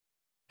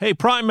Hey,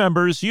 Prime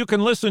members, you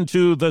can listen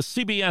to the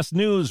CBS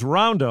News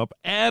Roundup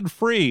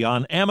ad-free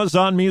on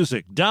Amazon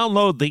Music.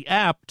 Download the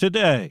app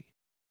today.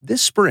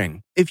 This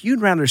spring, if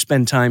you'd rather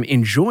spend time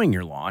enjoying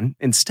your lawn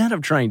instead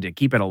of trying to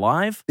keep it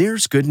alive,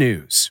 there's good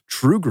news.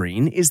 True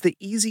Green is the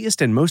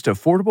easiest and most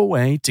affordable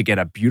way to get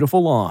a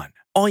beautiful lawn.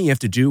 All you have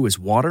to do is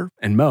water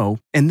and mow,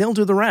 and they'll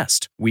do the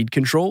rest. Weed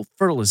control,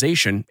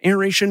 fertilization,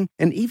 aeration,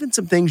 and even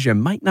some things you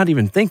might not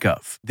even think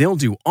of. They'll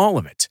do all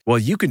of it, while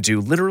you can do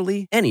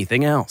literally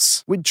anything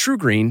else. With True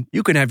Green,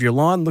 you can have your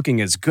lawn looking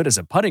as good as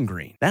a putting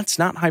green. That's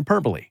not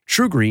hyperbole.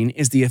 True Green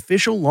is the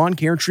official lawn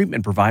care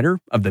treatment provider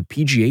of the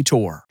PGA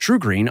Tour. True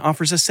Green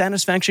offers a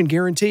satisfaction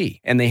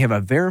guarantee, and they have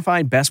a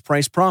verified best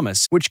price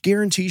promise, which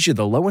guarantees you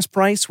the lowest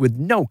price with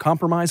no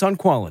compromise on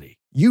quality.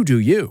 You do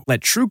you. Let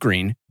True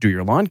Green do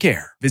your lawn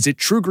care. Visit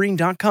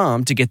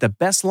truegreen.com to get the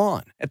best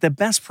lawn at the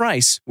best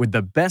price with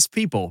the best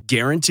people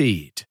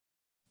guaranteed.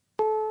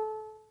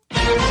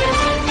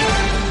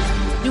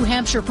 New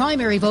Hampshire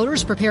primary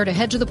voters prepare to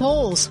head to the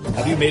polls.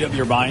 Have you made up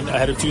your mind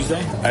ahead of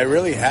Tuesday? I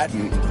really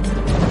hadn't.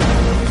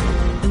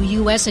 New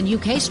U.S. and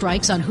U.K.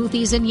 strikes on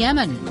Houthis in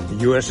Yemen.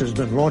 The U.S. has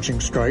been launching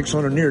strikes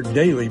on a near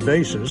daily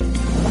basis.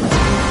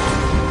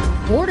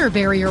 Border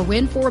barrier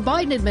win for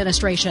Biden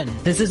administration.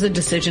 This is a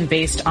decision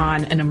based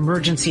on an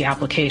emergency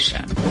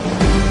application.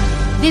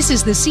 This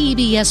is the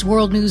CBS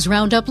World News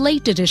Roundup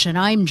Late Edition.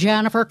 I'm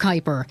Jennifer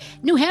Kuiper.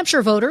 New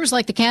Hampshire voters,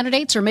 like the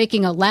candidates, are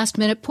making a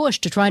last-minute push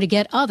to try to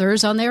get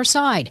others on their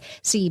side.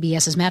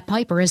 CBS's Matt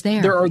Piper is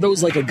there. There are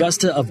those like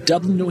Augusta of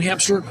Dublin, New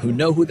Hampshire, who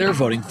know who they're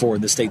voting for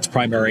in the state's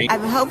primary. I'm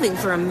hoping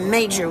for a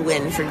major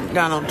win for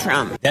Donald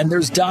Trump. And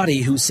there's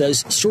Dottie, who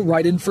says she'll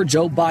write in for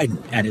Joe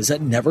Biden and is a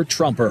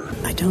never-Trumper.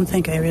 I don't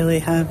think I really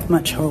have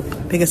much hope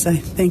because I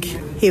think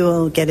he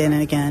will get in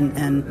again,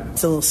 and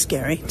it's a little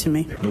scary to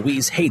me.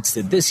 Louise hates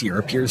that this year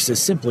appears to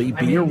simply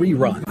be a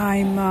rerun.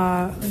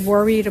 I'm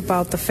worried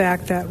about the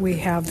fact that we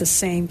have the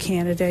same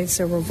candidates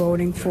that we're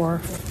voting for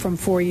from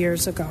 4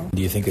 years ago.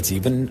 Do you think it's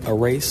even a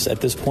race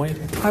at this point?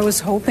 I was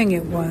hoping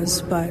it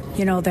was, but,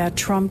 that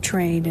Trump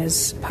train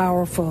is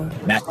powerful.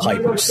 Matt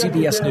Piper,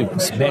 CBS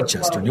News,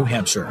 Manchester, New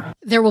Hampshire.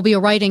 There will be a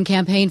write-in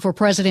campaign for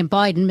President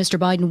Biden. Mr.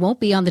 Biden won't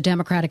be on the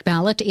Democratic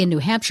ballot in New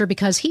Hampshire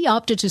because he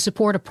opted to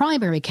support a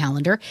primary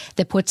calendar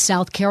that puts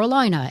South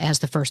Carolina as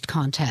the first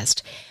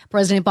contest.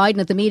 President Biden,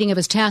 at the meeting of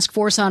his task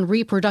force on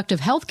reproductive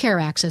health care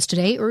access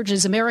today,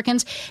 urges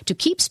Americans to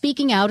keep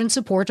speaking out in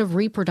support of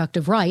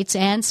reproductive rights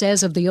and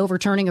says of the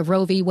overturning of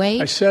Roe v.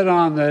 Wade. I said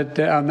on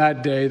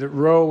that day that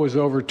Roe was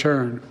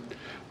overturned.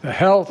 The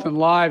health and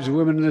lives of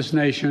women in this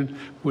nation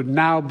would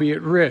now be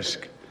at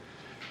risk.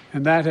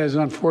 And that has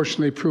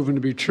unfortunately proven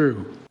to be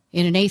true.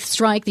 In an eighth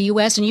strike, the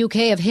U.S. and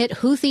U.K. have hit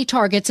Houthi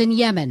targets in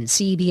Yemen.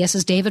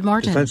 CBS's David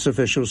Martin. Defense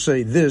officials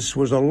say this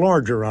was a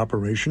larger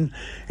operation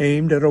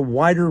aimed at a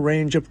wider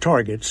range of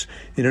targets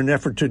in an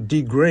effort to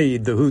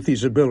degrade the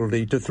Houthis'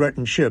 ability to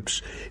threaten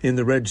ships in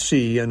the Red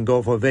Sea and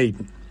Gulf of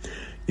Aden.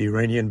 The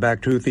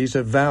Iranian-backed Houthis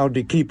have vowed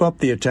to keep up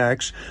the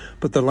attacks,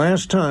 but the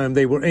last time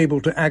they were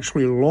able to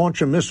actually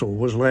launch a missile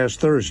was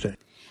last Thursday.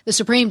 The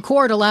Supreme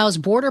Court allows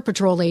Border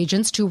Patrol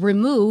agents to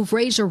remove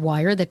razor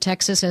wire that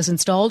Texas has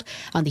installed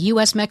on the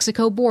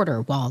U.S.-Mexico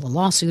border while the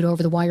lawsuit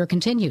over the wire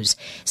continues.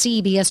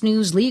 CBS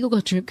News legal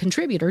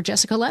contributor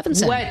Jessica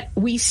Levinson. What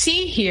we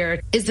see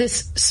here is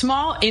this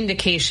small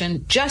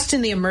indication just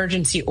in the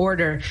emergency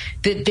order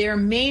that there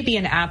may be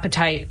an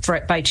appetite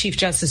by Chief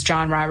Justice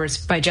John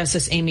Roberts, by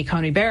Justice Amy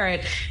Coney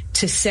Barrett,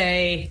 to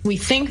say we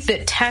think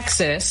that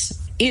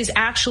Texas is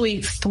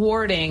actually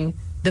thwarting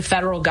the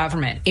federal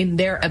government in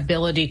their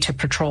ability to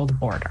patrol the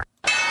border.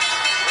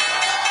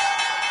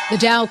 The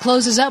Dow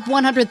closes up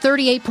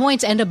 138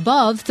 points and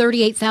above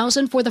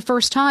 38,000 for the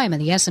first time, and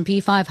the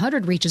S&P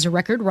 500 reaches a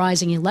record,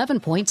 rising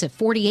 11 points at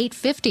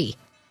 4850.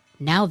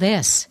 Now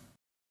this.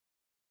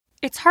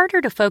 It's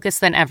harder to focus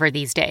than ever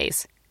these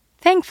days.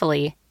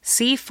 Thankfully,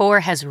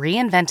 C4 has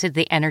reinvented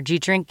the energy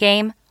drink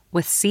game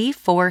with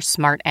C4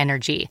 Smart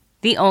Energy,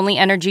 the only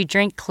energy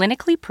drink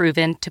clinically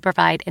proven to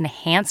provide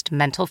enhanced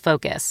mental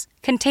focus,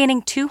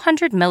 containing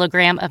 200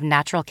 milligrams of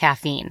natural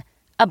caffeine,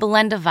 a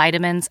blend of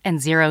vitamins, and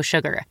zero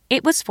sugar.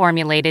 It was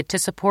formulated to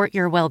support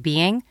your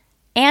well-being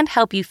and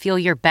help you feel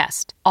your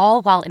best,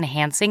 all while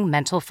enhancing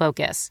mental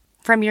focus.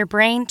 From your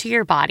brain to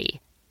your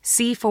body,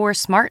 C4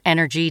 Smart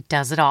Energy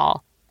does it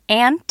all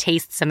and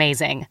tastes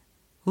amazing.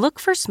 Look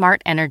for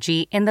Smart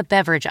Energy in the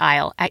beverage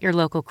aisle at your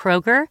local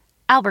Kroger,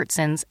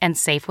 Albertsons, and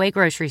Safeway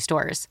grocery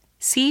stores.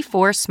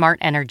 C4 Smart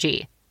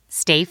Energy.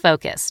 Stay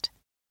focused.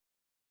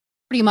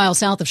 30 miles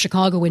south of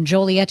Chicago in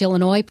Joliet,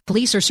 Illinois,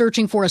 police are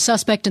searching for a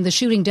suspect in the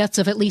shooting deaths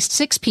of at least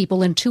 6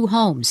 people in 2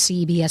 homes.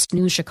 CBS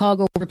News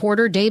Chicago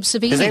reporter Dave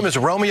Savini. His name is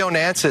Romeo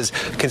Nance, is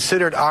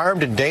considered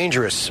armed and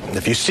dangerous.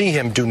 If you see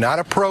him, do not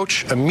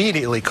approach.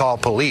 Immediately call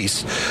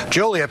police.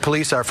 Joliet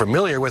police are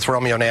familiar with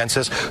Romeo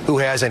Nance, who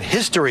has a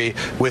history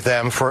with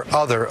them for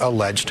other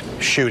alleged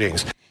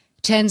shootings.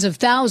 Tens of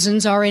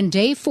thousands are in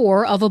day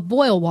 4 of a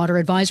boil water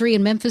advisory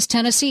in Memphis,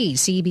 Tennessee.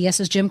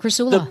 CBS's Jim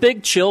Crisula. The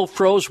big chill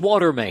froze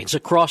water mains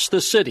across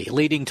the city,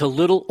 leading to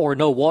little or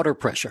no water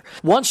pressure.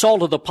 Once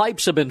all of the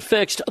pipes have been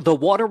fixed, the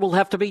water will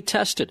have to be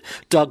tested.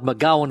 Doug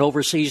McGowan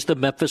oversees the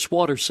Memphis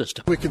water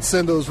system. We can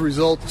send those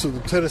results to the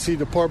Tennessee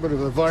Department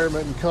of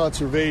Environment and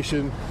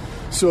Conservation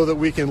so that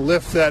we can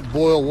lift that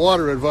boil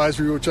water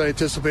advisory, which I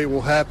anticipate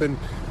will happen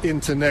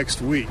into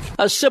next week.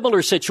 A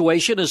similar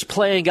situation is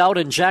playing out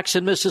in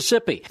Jackson,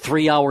 Mississippi,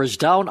 3 hours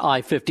down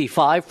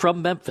I-55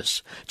 from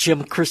Memphis.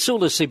 Jim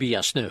Crisula,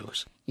 CBS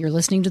News. You're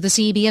listening to the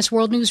CBS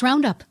World News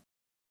Roundup.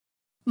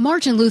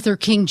 Martin Luther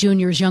King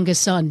Jr.'s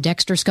youngest son,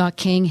 Dexter Scott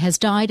King, has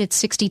died at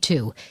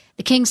 62.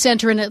 The King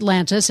Center in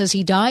Atlanta says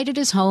he died at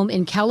his home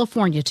in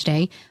California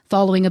today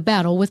following a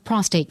battle with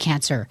prostate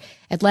cancer.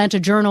 Atlanta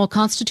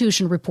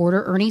Journal-Constitution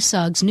reporter Ernie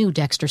Suggs knew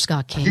Dexter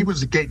Scott King. He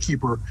was the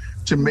gatekeeper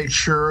to make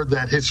sure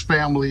that his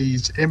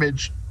family's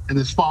image, and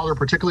his father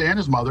particularly and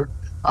his mother,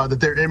 that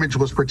their image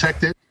was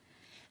protected.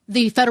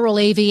 The Federal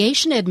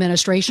Aviation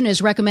Administration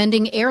is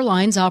recommending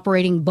airlines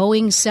operating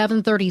Boeing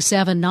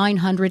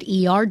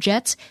 737-900ER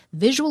jets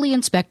visually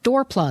inspect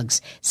door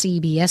plugs.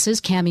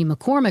 CBS's Cammie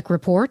McCormick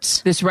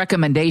reports. This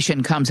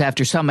recommendation comes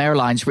after some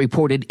airlines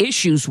reported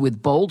issues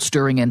with bolts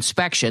during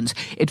inspections.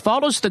 It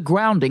follows the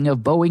grounding of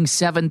Boeing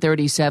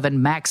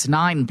 737 MAX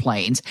 9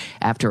 planes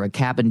after a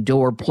cabin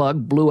door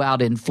plug blew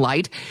out in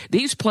flight.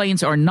 These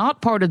planes are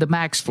not part of the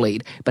MAX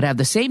fleet, but have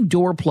the same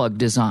door plug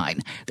design.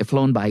 They're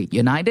flown by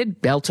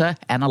United, Delta,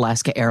 and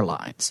Alaska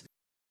Airlines.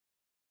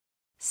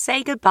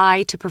 Say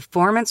goodbye to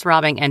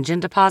performance-robbing engine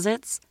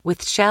deposits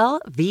with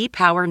Shell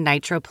V-Power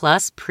Nitro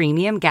Plus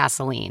Premium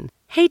Gasoline.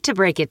 Hate to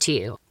break it to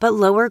you, but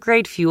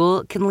lower-grade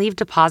fuel can leave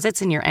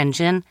deposits in your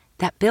engine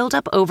that build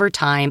up over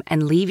time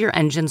and leave your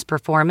engine's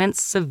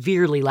performance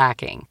severely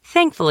lacking.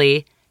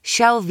 Thankfully,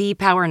 Shell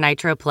V-Power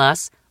Nitro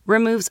Plus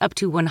removes up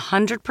to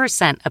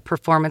 100% of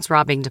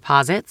performance-robbing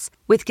deposits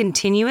with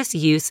continuous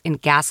use in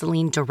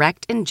gasoline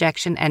direct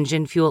injection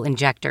engine fuel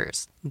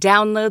injectors.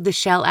 Download the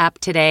Shell app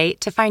today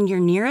to find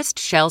your nearest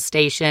Shell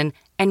station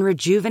and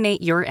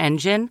rejuvenate your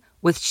engine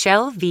with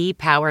Shell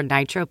V-Power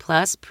Nitro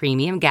Plus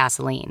Premium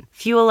Gasoline.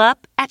 Fuel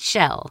up at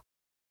Shell.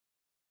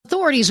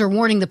 Authorities are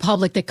warning the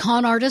public that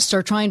con artists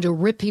are trying to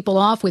rip people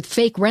off with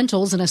fake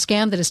rentals in a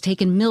scam that has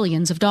taken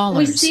millions of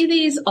dollars. We see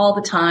these all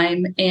the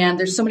time, and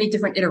there's so many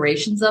different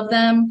iterations of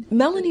them.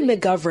 Melanie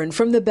McGovern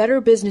from the Better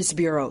Business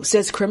Bureau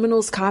says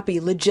criminals copy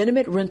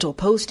legitimate rental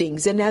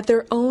postings and add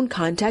their own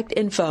contact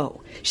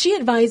info. She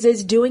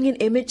advises doing an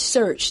image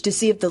search to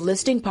see if the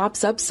listing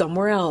pops up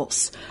somewhere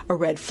else. A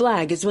red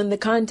flag is when the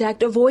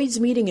contact avoids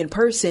meeting in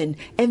person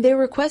and they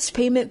request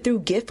payment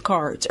through gift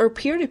cards or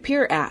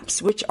peer-to-peer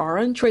apps, which are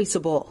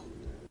untraceable.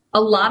 A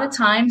lot of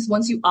times,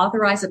 once you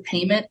authorize a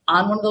payment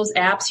on one of those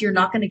apps, you're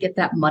not going to get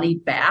that money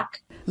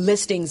back.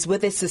 Listings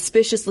with a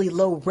suspiciously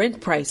low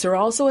rent price are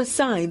also a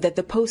sign that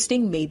the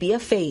posting may be a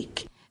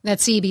fake.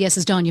 That's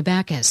CBS's Danya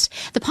Backus.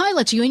 The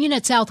pilots union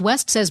at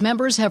Southwest says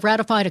members have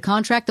ratified a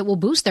contract that will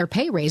boost their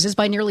pay raises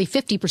by nearly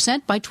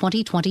 50% by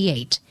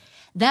 2028.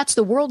 That's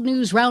the World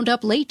News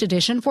Roundup Late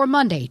Edition for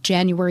Monday,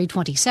 January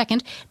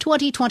 22nd,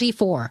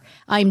 2024.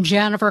 I'm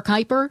Jennifer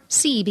Kuiper,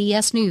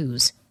 CBS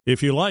News.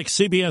 If you like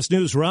CBS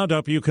News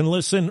Roundup, you can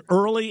listen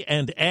early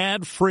and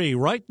ad-free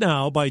right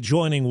now by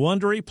joining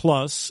Wondery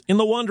Plus in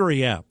the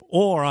Wondery app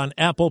or on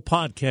Apple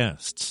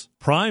Podcasts.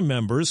 Prime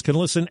members can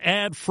listen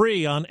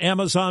ad-free on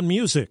Amazon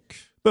Music.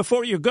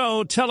 Before you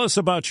go, tell us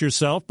about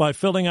yourself by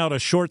filling out a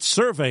short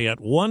survey at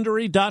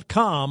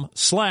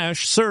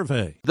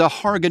Wondery.com/survey. The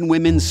Hargan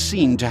women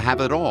seemed to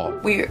have it all.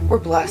 We were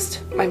blessed.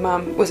 My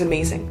mom was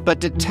amazing. But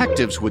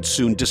detectives would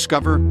soon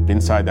discover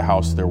inside the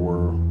house there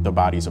were the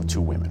bodies of 2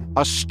 women.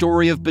 A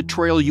story of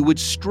betrayal you would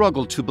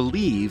struggle to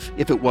believe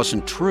if it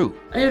wasn't true.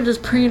 I am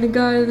just praying to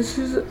God, this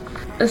is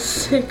a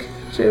sick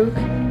joke.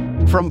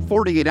 From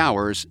 48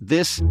 Hours,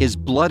 this is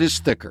Blood is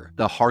Thicker,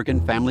 the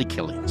Hargan family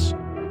killings.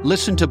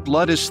 Listen to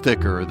Blood is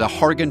Thicker, the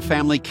Hargan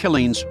family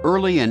killings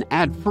early and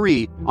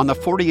ad-free on the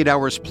 48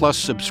 Hours Plus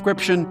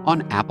subscription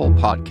on Apple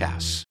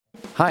Podcasts.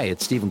 Hi,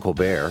 it's Stephen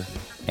Colbert,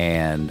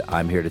 and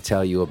I'm here to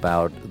tell you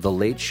about The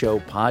Late Show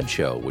Pod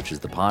Show, which is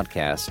the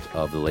podcast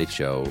of The Late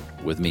Show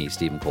with me,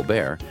 Stephen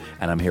Colbert,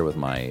 and I'm here with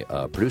my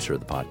producer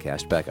of the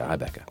podcast, Becca. Hi,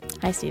 Becca.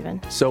 Hi,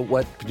 Stephen. So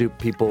what do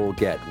people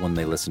get when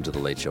they listen to The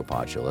Late Show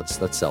Pod Show?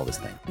 Let's sell this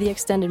thing. The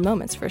extended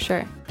moments, for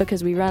sure,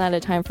 because we run out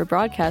of time for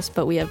broadcast,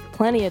 but we have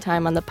plenty of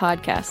time on the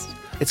podcast.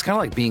 It's kind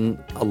of like being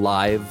a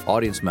live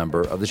audience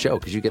member of the show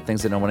because you get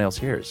things that no one else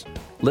hears.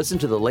 Listen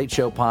to The Late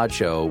Show Pod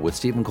Show with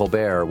Stephen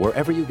Colbert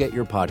wherever you get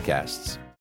your podcasts.